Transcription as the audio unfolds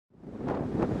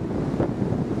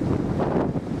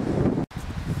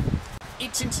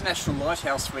It's International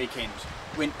Lighthouse Weekend,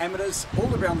 when amateurs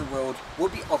all around the world will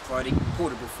be operating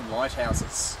portable from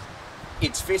lighthouses.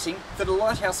 It's fitting that a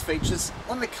lighthouse features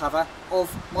on the cover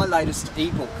of my latest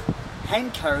ebook,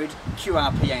 Hand-Carried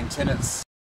QRP Antennas.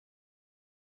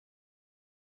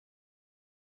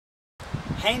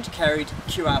 Hand-Carried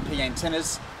QRP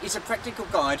Antennas is a practical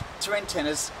guide to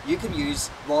antennas you can use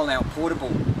while out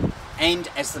portable. And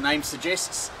as the name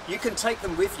suggests, you can take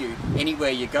them with you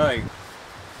anywhere you go.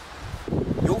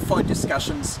 You'll find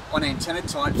discussions on antenna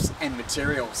types and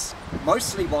materials.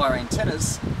 Mostly wire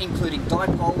antennas, including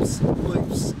dipoles,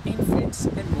 loops, infeds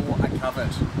and more are covered.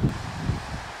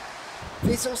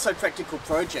 There's also practical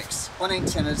projects on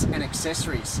antennas and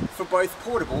accessories for both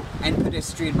portable and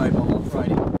pedestrian mobile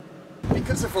operating.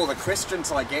 Because of all the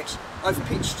questions I get, I've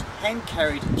pitched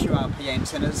hand-carried QRP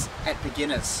antennas at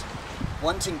beginners.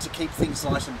 Wanting to keep things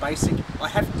light and basic, I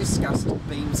haven't discussed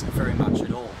beams very much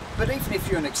at all. But even if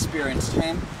you're an experienced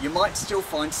ham, you might still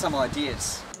find some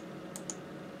ideas.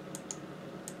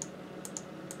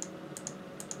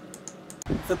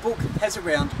 The book has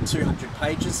around 200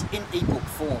 pages in ebook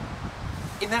form.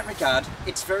 In that regard,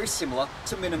 it's very similar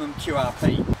to Minimum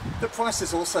QRP. The price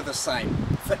is also the same.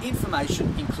 For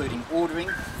information including ordering,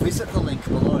 visit the link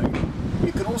below.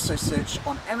 You can also search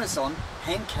on Amazon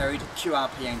hand-carried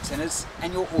QRP antennas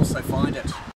and you'll also find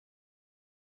it.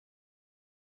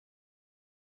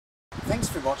 Thanks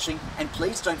for watching, and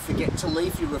please don't forget to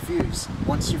leave your reviews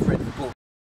once you've read the book.